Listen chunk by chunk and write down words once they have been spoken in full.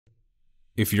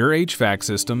If your HVAC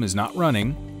system is not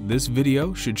running, this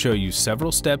video should show you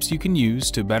several steps you can use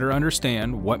to better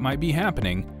understand what might be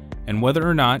happening and whether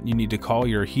or not you need to call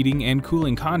your heating and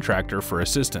cooling contractor for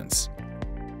assistance.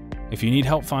 If you need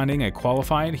help finding a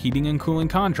qualified heating and cooling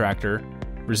contractor,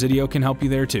 Resideo can help you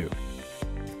there too.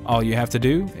 All you have to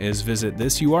do is visit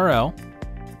this URL,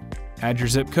 add your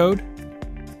zip code,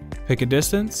 pick a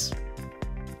distance,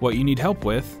 what you need help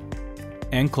with,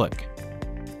 and click.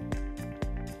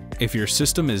 If your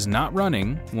system is not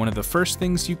running, one of the first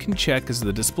things you can check is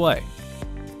the display.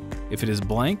 If it is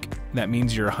blank, that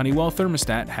means your Honeywell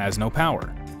thermostat has no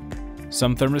power.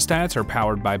 Some thermostats are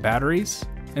powered by batteries,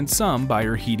 and some by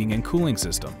your heating and cooling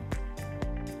system.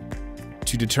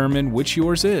 To determine which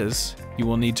yours is, you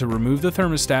will need to remove the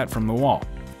thermostat from the wall.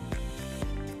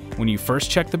 When you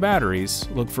first check the batteries,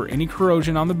 look for any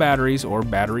corrosion on the batteries or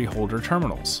battery holder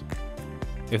terminals.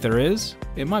 If there is,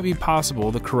 it might be possible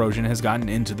the corrosion has gotten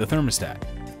into the thermostat.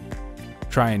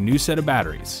 Try a new set of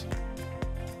batteries.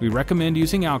 We recommend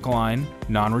using alkaline,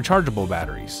 non-rechargeable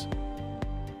batteries.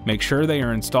 Make sure they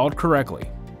are installed correctly.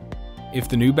 If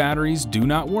the new batteries do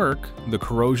not work, the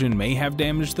corrosion may have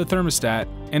damaged the thermostat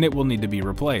and it will need to be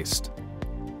replaced.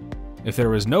 If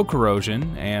there is no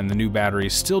corrosion and the new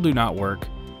batteries still do not work,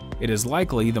 it is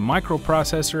likely the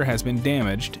microprocessor has been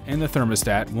damaged and the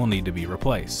thermostat will need to be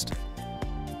replaced.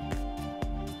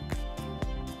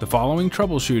 The following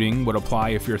troubleshooting would apply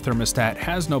if your thermostat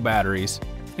has no batteries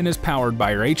and is powered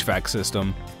by your HVAC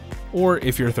system, or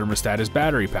if your thermostat is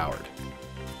battery powered.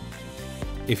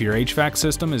 If your HVAC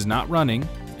system is not running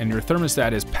and your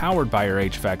thermostat is powered by your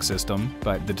HVAC system,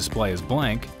 but the display is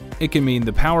blank, it can mean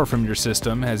the power from your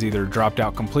system has either dropped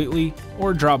out completely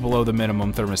or dropped below the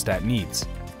minimum thermostat needs.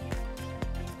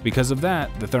 Because of that,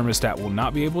 the thermostat will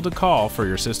not be able to call for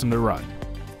your system to run.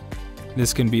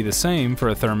 This can be the same for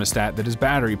a thermostat that is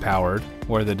battery powered,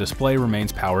 where the display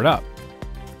remains powered up.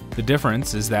 The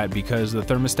difference is that because the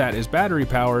thermostat is battery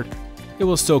powered, it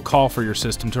will still call for your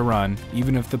system to run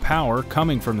even if the power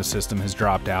coming from the system has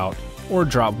dropped out or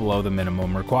dropped below the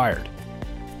minimum required.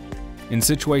 In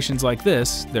situations like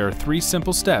this, there are 3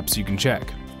 simple steps you can check.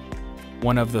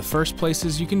 One of the first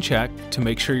places you can check to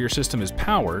make sure your system is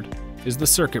powered is the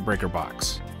circuit breaker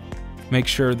box. Make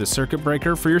sure the circuit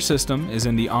breaker for your system is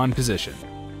in the on position.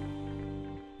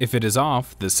 If it is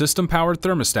off, the system-powered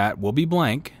thermostat will be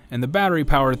blank and the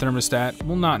battery-powered thermostat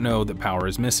will not know that power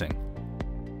is missing.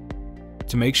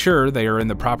 To make sure they are in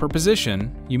the proper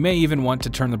position, you may even want to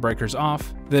turn the breakers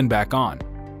off, then back on.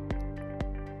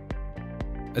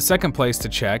 A second place to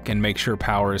check and make sure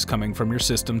power is coming from your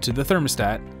system to the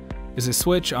thermostat is a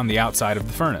switch on the outside of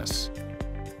the furnace.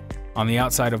 On the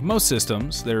outside of most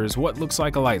systems, there is what looks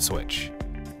like a light switch.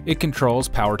 It controls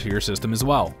power to your system as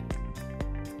well.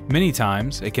 Many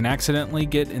times, it can accidentally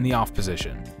get in the off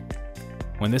position.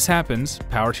 When this happens,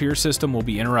 power to your system will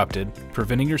be interrupted,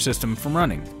 preventing your system from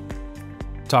running.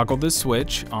 Toggle this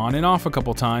switch on and off a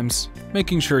couple times,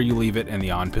 making sure you leave it in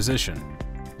the on position.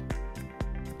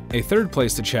 A third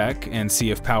place to check and see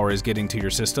if power is getting to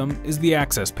your system is the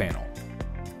access panel.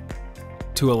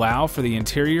 To allow for the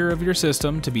interior of your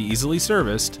system to be easily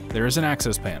serviced, there is an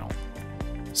access panel.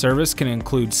 Service can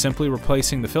include simply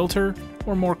replacing the filter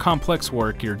or more complex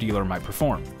work your dealer might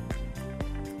perform.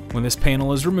 When this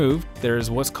panel is removed, there is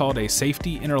what's called a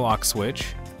safety interlock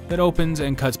switch that opens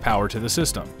and cuts power to the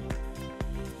system.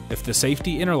 If the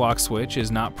safety interlock switch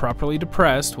is not properly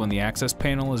depressed when the access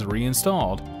panel is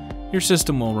reinstalled, your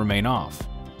system will remain off.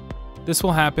 This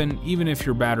will happen even if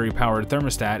your battery-powered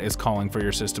thermostat is calling for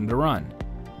your system to run.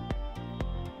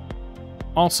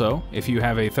 Also, if you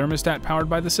have a thermostat powered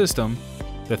by the system,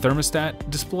 the thermostat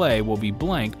display will be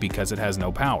blank because it has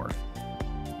no power.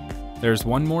 There's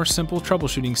one more simple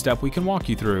troubleshooting step we can walk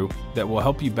you through that will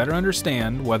help you better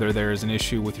understand whether there is an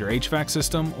issue with your HVAC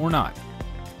system or not.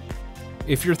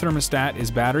 If your thermostat is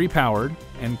battery powered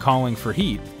and calling for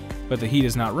heat, but the heat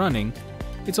is not running,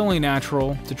 it's only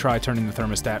natural to try turning the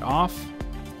thermostat off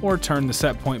or turn the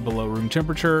set point below room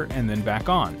temperature and then back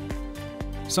on.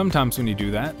 Sometimes when you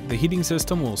do that, the heating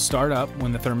system will start up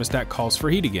when the thermostat calls for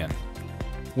heat again.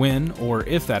 When or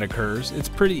if that occurs, it's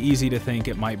pretty easy to think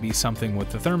it might be something with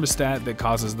the thermostat that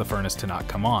causes the furnace to not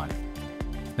come on.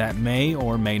 That may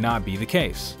or may not be the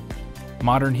case.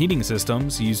 Modern heating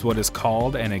systems use what is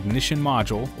called an ignition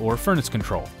module or furnace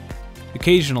control.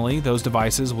 Occasionally, those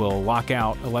devices will lock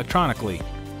out electronically.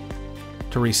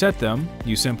 To reset them,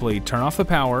 you simply turn off the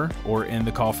power or end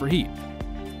the call for heat.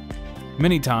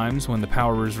 Many times when the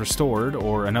power is restored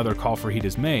or another call for heat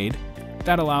is made,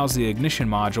 that allows the ignition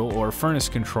module or furnace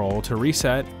control to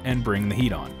reset and bring the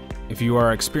heat on. If you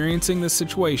are experiencing this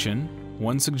situation,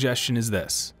 one suggestion is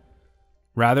this.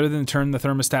 Rather than turn the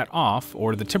thermostat off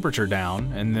or the temperature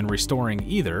down and then restoring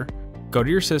either, go to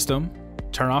your system,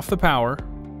 turn off the power,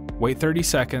 wait 30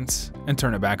 seconds, and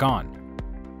turn it back on.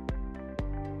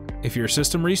 If your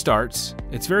system restarts,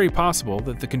 it's very possible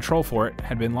that the control for it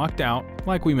had been locked out,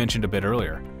 like we mentioned a bit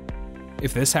earlier.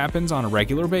 If this happens on a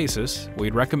regular basis,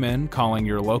 we'd recommend calling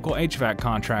your local HVAC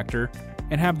contractor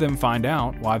and have them find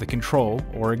out why the control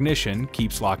or ignition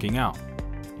keeps locking out.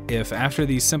 If after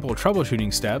these simple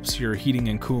troubleshooting steps your heating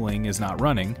and cooling is not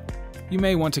running, you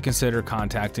may want to consider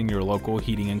contacting your local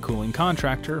heating and cooling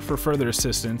contractor for further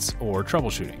assistance or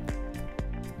troubleshooting.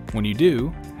 When you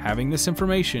do, having this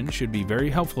information should be very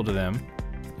helpful to them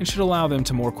and should allow them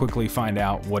to more quickly find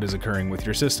out what is occurring with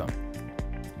your system.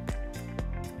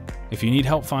 If you need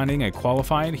help finding a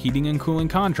qualified heating and cooling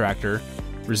contractor,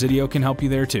 Resideo can help you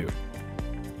there too.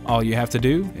 All you have to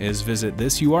do is visit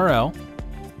this URL,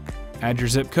 add your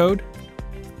zip code,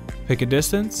 pick a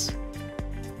distance,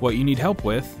 what you need help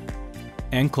with,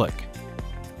 and click.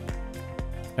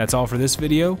 That's all for this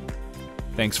video.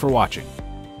 Thanks for watching.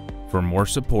 For more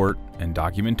support and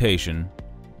documentation,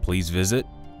 please visit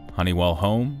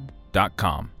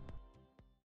honeywellhome.com.